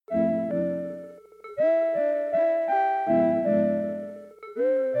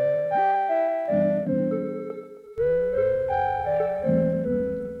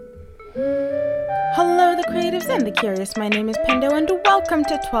and the curious. My name is Pendo, and welcome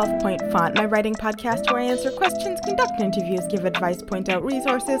to 12-Point Font, my writing podcast where I answer questions, conduct interviews, give advice, point out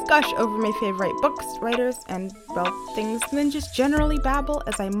resources, gush over my favorite books, writers, and, well, things, and then just generally babble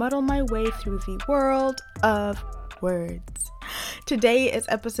as I muddle my way through the world of words. Today is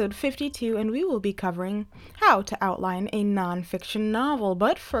episode 52, and we will be covering how to outline a non-fiction novel.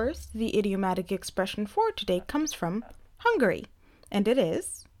 But first, the idiomatic expression for today comes from Hungary, and it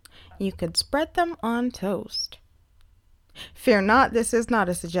is, "You could spread them on toast." Fear not, this is not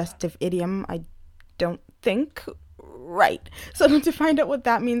a suggestive idiom, I don't think. Right. So to find out what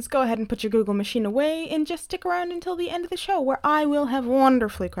that means, go ahead and put your Google machine away and just stick around until the end of the show, where I will have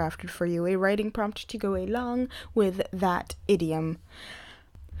wonderfully crafted for you a writing prompt to go along with that idiom.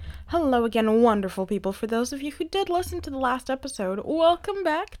 Hello again, wonderful people. For those of you who did listen to the last episode, welcome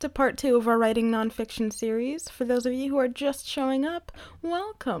back to part 2 of our writing nonfiction series. For those of you who are just showing up,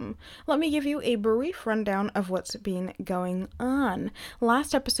 welcome. Let me give you a brief rundown of what's been going on.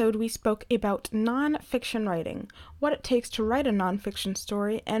 Last episode, we spoke about nonfiction writing, what it takes to write a nonfiction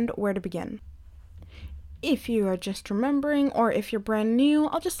story, and where to begin. If you are just remembering, or if you're brand new,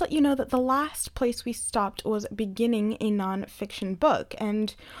 I'll just let you know that the last place we stopped was beginning a nonfiction book,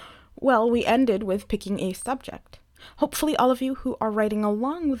 and well, we ended with picking a subject. Hopefully all of you who are writing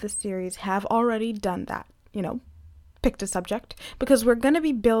along with the series have already done that, picked a subject, because we're going to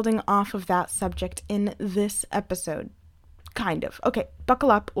be building off of that subject in this episode. Kind of. Okay,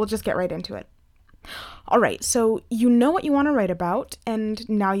 buckle up, we'll just get right into it. Alright, so you know what you want to write about, and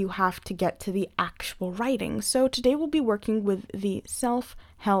now you have to get to the actual writing. So today we'll be working with the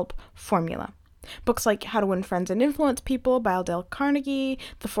self-help formula. Books like How to Win Friends and Influence People by Dale Carnegie,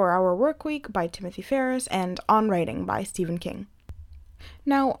 The 4-Hour Workweek by Timothy Ferriss, and On Writing by Stephen King.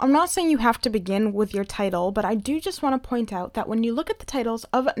 Now, I'm not saying you have to begin with your title, but I do just want to point out that when you look at the titles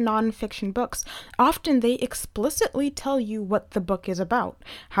of nonfiction books, often they explicitly tell you what the book is about.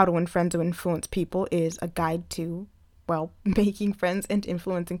 How to Win Friends and Influence People is a guide to, making friends and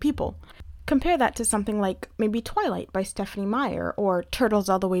influencing people. Compare that to something like maybe Twilight by Stephenie Meyer or Turtles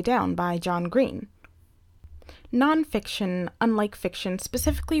All the Way Down by John Green. Nonfiction, unlike fiction,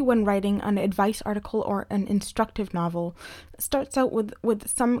 specifically when writing an advice article or an instructive novel, starts out with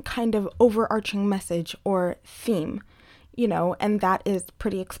some kind of overarching message or theme, and that is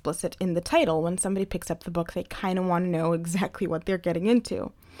pretty explicit in the title. When somebody picks up the book, they kind of want to know exactly what they're getting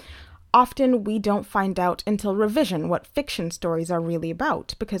into. Often we don't find out until revision what fiction stories are really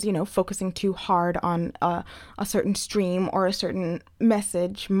about because, focusing too hard on a certain stream or a certain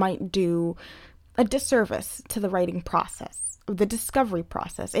message might do a disservice to the writing process, the discovery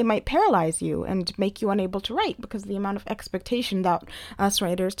process. It might paralyze you and make you unable to write because of the amount of expectation that us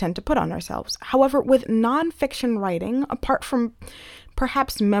writers tend to put on ourselves. However, with nonfiction writing, apart from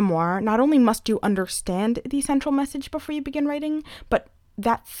perhaps memoir, not only must you understand the central message before you begin writing, but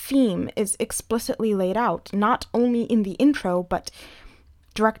that theme is explicitly laid out, not only in the intro, but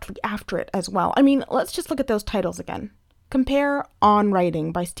directly after it as well. Let's just look at those titles again. Compare On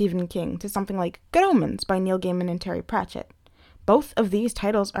Writing by Stephen King to something like Good Omens by Neil Gaiman and Terry Pratchett. Both of these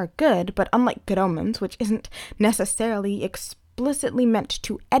titles are good, but unlike Good Omens, which isn't necessarily explicitly meant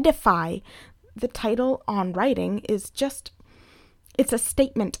to edify, the title On Writing is it's a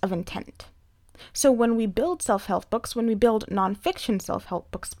statement of intent. So when we build self-help books, when we build nonfiction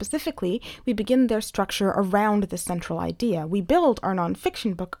self-help books specifically, we begin their structure around the central idea. We build our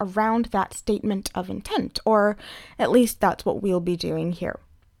nonfiction book around that statement of intent, or at least that's what we'll be doing here.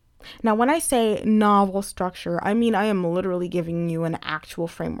 Now, when I say novel structure, I am literally giving you an actual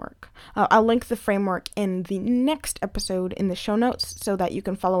framework. I'll link the framework in the next episode in the show notes so that you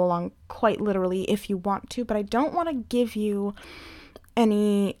can follow along quite literally if you want to, but I don't want to give you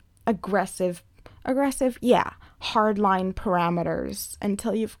any aggressive, hardline parameters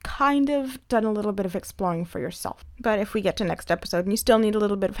until you've kind of done a little bit of exploring for yourself. But if we get to next episode and you still need a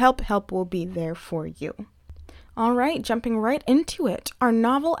little bit of help will be there for you. All right, jumping right into it. Our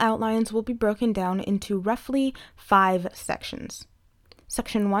novel outlines will be broken down into roughly 5 sections.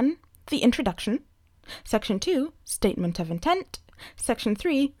 Section 1, the introduction. Section 2, statement of intent. Section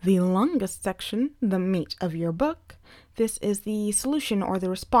 3, the longest section, the meat of your book. This is the solution or the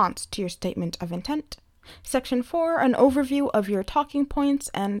response to your statement of intent. Section 4, an overview of your talking points,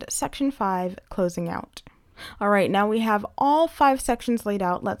 and Section 5, closing out. All right, now we have all 5 sections laid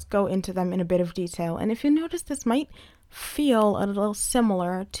out. Let's go into them in a bit of detail. And if you notice, this might feel a little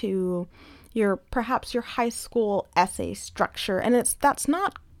similar to perhaps your high school essay structure, and that's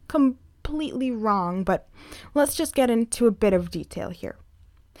not completely wrong, but let's just get into a bit of detail here.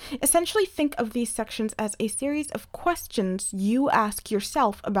 Essentially, think of these sections as a series of questions you ask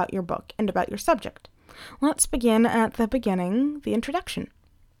yourself about your book and about your subject. Let's begin at the beginning, the introduction.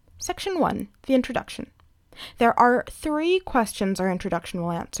 Section 1, the introduction. There are 3 questions our introduction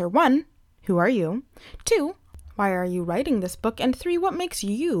will answer. 1, who are you? 2, why are you writing this book? And 3, what makes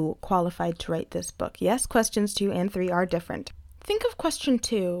you qualified to write this book? Yes, questions 2 and 3 are different. Think of question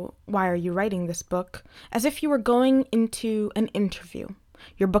 2, why are you writing this book, as if you were going into an interview.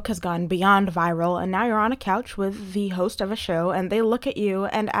 Your book has gone beyond viral, and now you're on a couch with the host of a show, and they look at you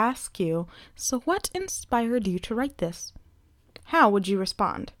and ask you, so what inspired you to write this? How would you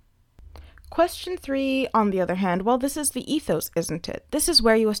respond? Question 3, on the other hand, well, this is the ethos, isn't it? This is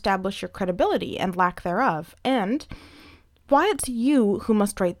where you establish your credibility and lack thereof, and why it's you who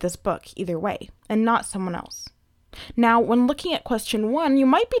must write this book either way, and not someone else. Now, when looking at question 1, you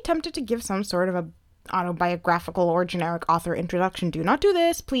might be tempted to give some sort of a autobiographical or generic author introduction. Do not do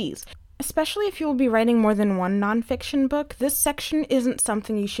this, please. Especially if you will be writing more than one nonfiction book, this section isn't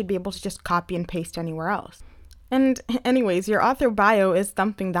something you should be able to just copy and paste anywhere else. And anyways, your author bio is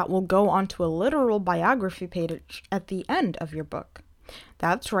something that will go onto a literal biography page at the end of your book.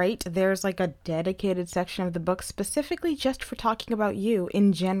 That's right, there's like a dedicated section of the book specifically just for talking about you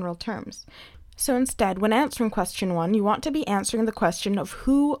in general terms. So instead, when answering question 1, you want to be answering the question of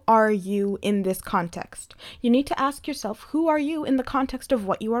who are you in this context. You need to ask yourself, who are you in the context of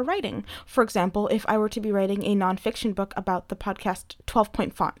what you are writing? For example, if I were to be writing a nonfiction book about the podcast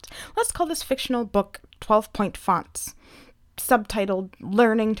 12-Point Font, let's call this fictional book 12-Point Fonts, subtitled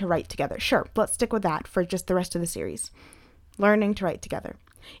Learning to Write Together. Sure, let's stick with that for just the rest of the series. Learning to Write Together.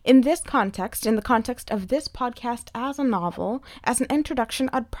 In this context, in the context of this podcast as a novel, as an introduction,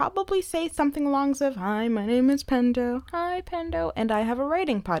 I'd probably say something along the lines of, hi, my name is Pendo. Hi, Pendo, and I have a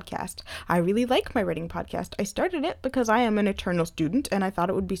writing podcast. I really like my writing podcast. I started it because I am an eternal student, and I thought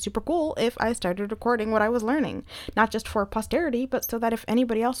it would be super cool if I started recording what I was learning. Not just for posterity, but so that if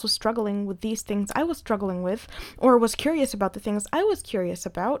anybody else was struggling with these things I was struggling with, or was curious about the things I was curious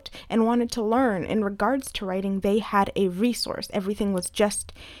about, and wanted to learn in regards to writing, they had a resource. Everything was just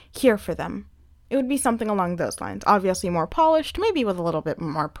here for them. It would be something along those lines. Obviously more polished, maybe with a little bit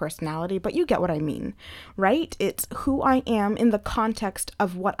more personality, but you get what I mean, right? It's who I am in the context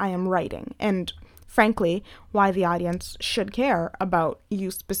of what I am writing, and frankly, why the audience should care about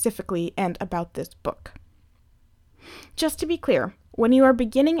you specifically and about this book. Just to be clear, when you are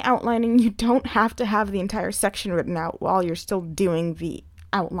beginning outlining, you don't have to have the entire section written out while you're still doing the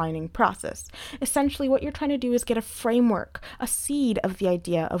outlining process. Essentially, what you're trying to do is get a framework, a seed of the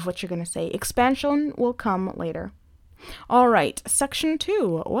idea of what you're going to say. Expansion will come later. All right, section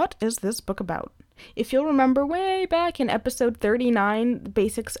 2. What is this book about? If you'll remember way back in episode 39, the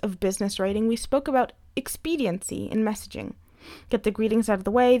basics of business writing, we spoke about expediency in messaging. Get the greetings out of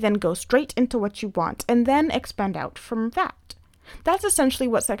the way, then go straight into what you want, and then expand out from that. That's essentially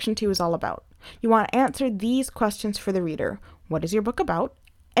what section 2 is all about. You want to answer these questions for the reader. What is your book about?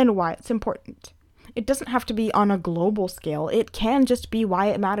 And why it's important. It doesn't have to be on a global scale. It can just be why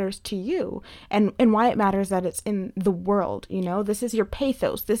it matters to you and why it matters that it's in the world, you know? This is your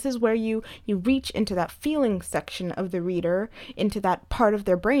pathos. This is where you reach into that feeling section of the reader, into that part of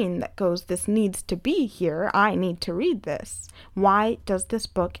their brain that goes, this needs to be here. I need to read this. Why does this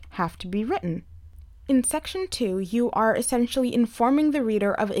book have to be written? In section 2, you are essentially informing the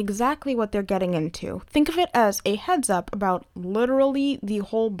reader of exactly what they're getting into. Think of it as a heads up about literally the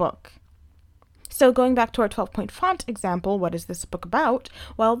whole book. So going back to our 12-Point Font example, what is this book about?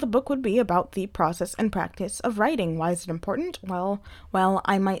 Well, the book would be about the process and practice of writing. Why is it important? Well,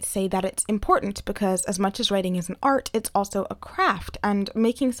 I might say that it's important because as much as writing is an art, it's also a craft, and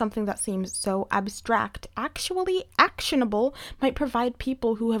making something that seems so abstract actually actionable might provide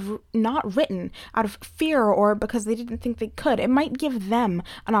people who have not written out of fear or because they didn't think they could. It might give them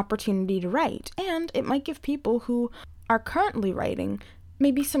an opportunity to write, and it might give people who are currently writing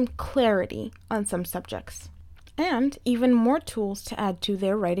maybe some clarity on some subjects, and even more tools to add to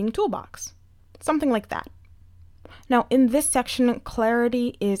their writing toolbox. Something like that. Now, in this section,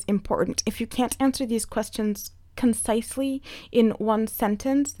 clarity is important. If you can't answer these questions concisely in one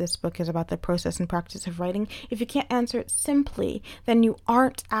sentence, this book is about the process and practice of writing, if you can't answer it simply, then you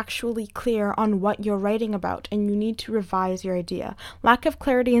aren't actually clear on what you're writing about, and you need to revise your idea. Lack of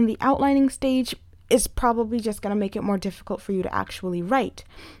clarity in the outlining stage is probably just going to make it more difficult for you to actually write.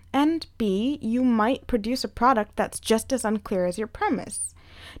 And B, you might produce a product that's just as unclear as your premise.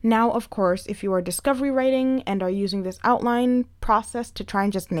 Now, of course, if you are discovery writing and are using this outline process to try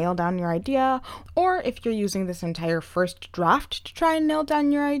and just nail down your idea, or if you're using this entire first draft to try and nail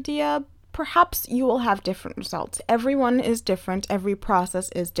down your idea, perhaps you will have different results. Everyone is different. Every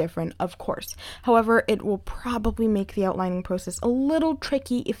process is different, of course. However, it will probably make the outlining process a little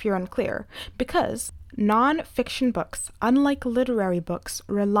tricky if you're unclear, because Non-fiction books, unlike literary books,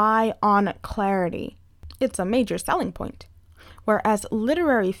 rely on clarity. It's a major selling point. Whereas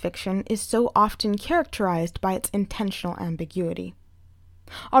literary fiction is so often characterized by its intentional ambiguity.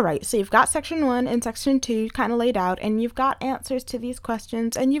 Alright, so you've got section 1 and section 2 kind of laid out, and you've got answers to these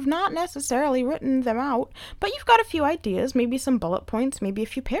questions, and you've not necessarily written them out, but you've got a few ideas, maybe some bullet points, maybe a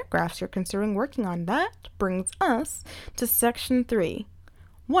few paragraphs you're considering working on. That brings us to section 3.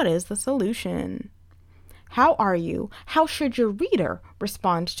 What is the solution? How are you? How should your reader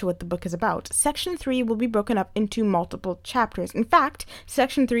respond to what the book is about? Section 3 will be broken up into multiple chapters. In fact,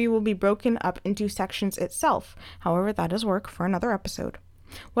 section 3 will be broken up into sections itself. However, that is work for another episode.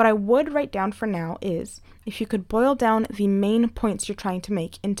 What I would write down for now is, if you could boil down the main points you're trying to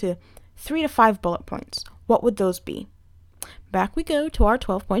make into 3 to 5 bullet points, what would those be? Back we go to our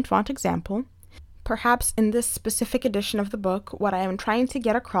 12-point font example. Perhaps in this specific edition of the book, what I am trying to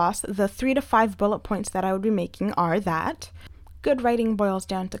get across, the 3 to 5 bullet points that I would be making are that good writing boils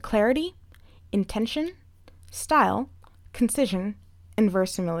down to clarity, intention, style, concision, and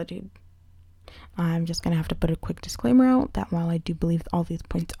verisimilitude. I'm just going to have to put a quick disclaimer out that while I do believe all these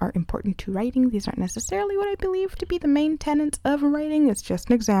points are important to writing, these aren't necessarily what I believe to be the main tenets of writing. It's just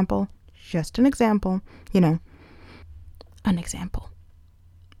an example. Just an example. An example.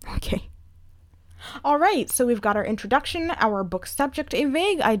 Okay. All right, so we've got our introduction, our book subject, a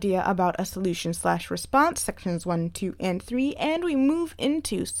vague idea about a solution/response, sections 1, 2, and 3, and we move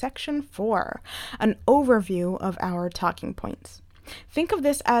into section 4, an overview of our talking points. Think of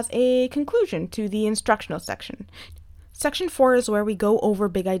this as a conclusion to the instructional section. Section 4 is where we go over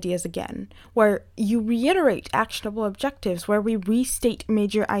big ideas again, where you reiterate actionable objectives, where we restate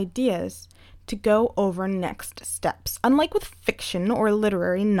major ideas to go over next steps. Unlike with fiction or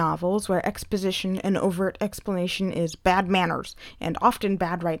literary novels where exposition and overt explanation is bad manners and often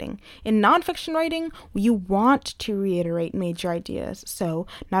bad writing, in nonfiction writing, you want to reiterate major ideas. So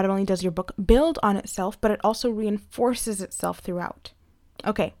not only does your book build on itself, but it also reinforces itself throughout.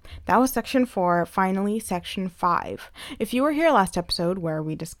 Okay, that was section 4. Finally, section 5. If you were here last episode where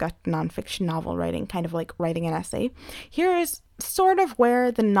we discussed nonfiction novel writing, kind of like writing an essay, here is sort of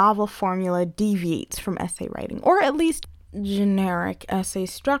where the novel formula deviates from essay writing, or at least generic essay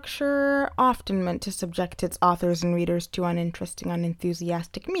structure, often meant to subject its authors and readers to uninteresting,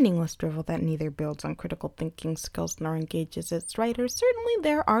 unenthusiastic, meaningless drivel that neither builds on critical thinking skills nor engages its writers. Certainly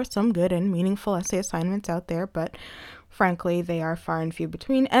there are some good and meaningful essay assignments out there, but frankly, they are far and few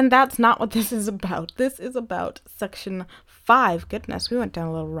between, and that's not what this is about. This is about section 5. Goodness, we went down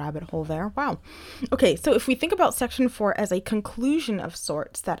a little rabbit hole there. Wow. Okay, so if we think about section 4 as a conclusion of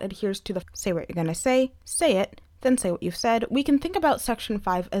sorts that adheres to the say what you're going to say it, then say what you've said, we can think about section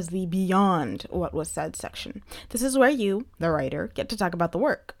 5 as the beyond what was said section. This is where you, the writer, get to talk about the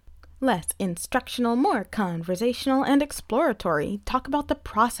work. Less instructional, more conversational and exploratory. Talk about the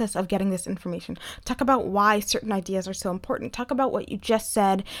process of getting this information. Talk about why certain ideas are so important. Talk about what you just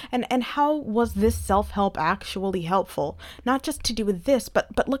said and how was this self-help actually helpful. Not just to do with this,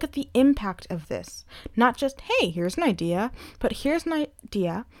 but look at the impact of this. Not just, hey, here's an idea, but here's an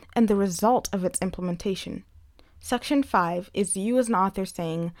idea and the result of its implementation. Section 5 is you as an author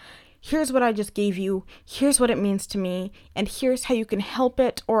saying, here's what I just gave you, here's what it means to me, and here's how you can help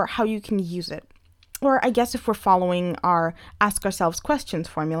it or how you can use it. Or I guess if we're following our ask ourselves questions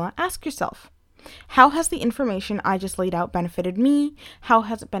formula, ask yourself, how has the information I just laid out benefited me? How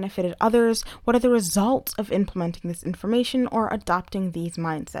has it benefited others? What are the results of implementing this information or adopting these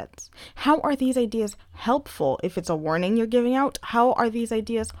mindsets? How are these ideas helpful if it's a warning you're giving out? How are these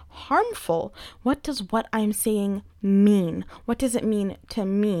ideas harmful? What does what I'm saying mean? What does it mean to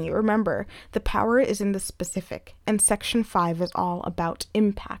me? Remember, the power is in the specific, and section 5 is all about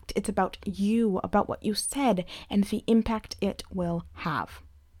impact. It's about you, about what you said, and the impact it will have.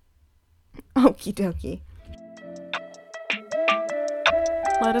 Okie dokie.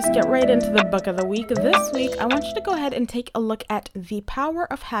 Let us get right into the book of the week. This week, I want you to go ahead and take a look at The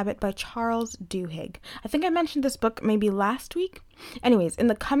Power of Habit by Charles Duhigg. I think I mentioned this book maybe last week. Anyways, in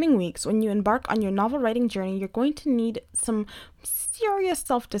the coming weeks, when you embark on your novel writing journey, you're going to need some serious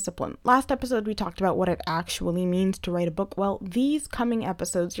self-discipline. Last episode, we talked about what it actually means to write a book. Well, these coming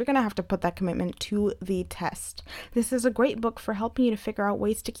episodes, you're going to have to put that commitment to the test. This is a great book for helping you to figure out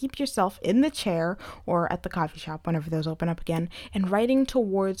ways to keep yourself in the chair or at the coffee shop whenever those open up again and writing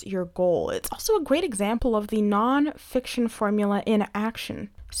towards your goal. It's also a great example of the non-fiction formula in action.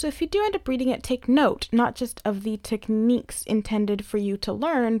 So if you do end up reading it, take note, not just of the techniques intended for you to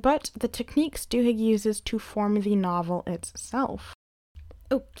learn, but the techniques Duhigg uses to form the novel itself.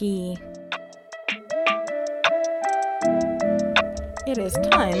 Okay. it is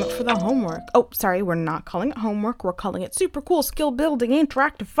time for the homework. Oh, sorry, we're not calling it homework. We're calling it Super Cool Skill Building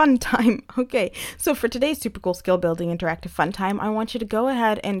Interactive Fun Time. Okay, so for today's Super Cool Skill Building Interactive Fun Time, I want you to go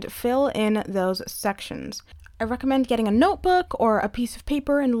ahead and fill in those sections. I recommend getting a notebook or a piece of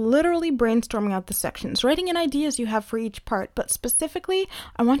paper and literally brainstorming out the sections, writing in ideas you have for each part, but specifically,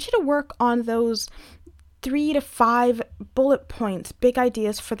 I want you to work on those 3 to 5 bullet points, big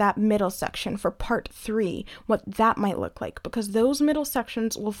ideas for that middle section, for part 3, what that might look like, because those middle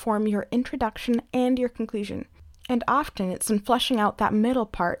sections will form your introduction and your conclusion. And often it's in fleshing out that middle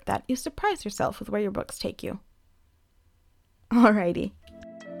part that you surprise yourself with where your books take you. Alrighty.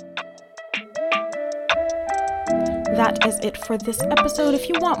 That is it for this episode. If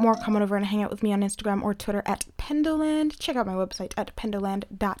you want more, come on over and hang out with me on Instagram or Twitter at Pendoland. Check out my website at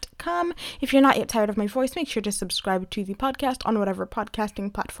pendoland.com. If you're not yet tired of my voice, make sure to subscribe to the podcast on whatever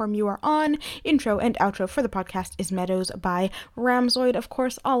podcasting platform you are on. Intro and outro for the podcast is Meadows by Ramzoid. Of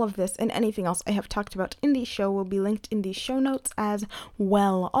course, all of this and anything else I have talked about in the show will be linked in the show notes as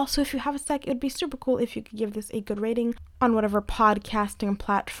well. Also, if you have a sec, it would be super cool if you could give this a good rating on whatever podcasting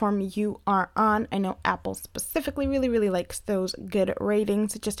platform you are on. I know Apple specifically really likes those good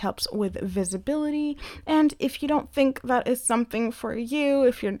ratings. It just helps with visibility. And if you don't think that is something for you,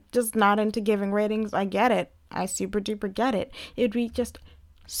 if you're just not into giving ratings, I get it. I super duper get it. It would be just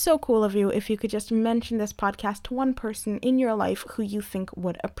so cool of you if you could just mention this podcast to one person in your life who you think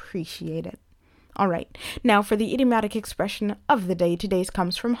would appreciate it. All right, now for the idiomatic expression of the day. Today's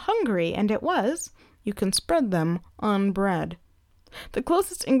comes from Hungary, and it was, you can spread them on bread. The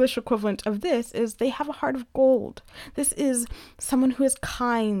closest English equivalent of this is they have a heart of gold. This is someone who is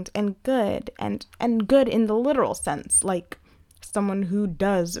kind and good, and good in the literal sense, like someone who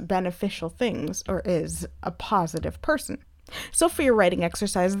does beneficial things or is a positive person. So for your writing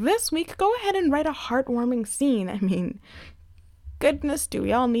exercise this week, go ahead and write a heartwarming scene. I mean, goodness, do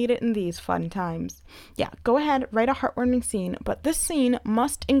we all need it in these fun times? Yeah, go ahead, write a heartwarming scene, but this scene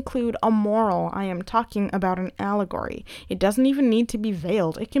must include a moral. I am talking about an allegory. It doesn't even need to be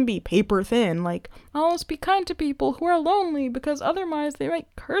veiled. It can be paper thin, like, always be kind to people who are lonely, because otherwise they might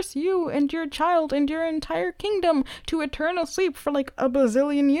curse you and your child and your entire kingdom to eternal sleep for like a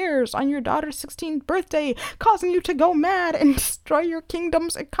bazillion years on your daughter's 16th birthday, causing you to go mad and destroy your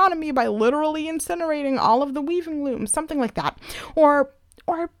kingdom's economy by literally incinerating all of the weaving looms, something like that. Or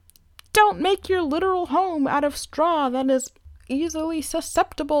don't make your literal home out of straw that is easily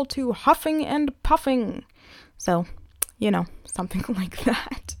susceptible to huffing and puffing. So, something like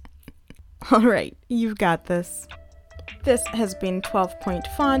that. All right, you've got this. This has been 12-Point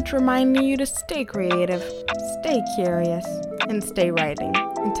Font, reminding you to stay creative, stay curious, and stay writing.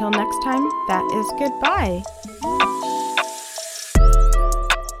 Until next time, that is goodbye.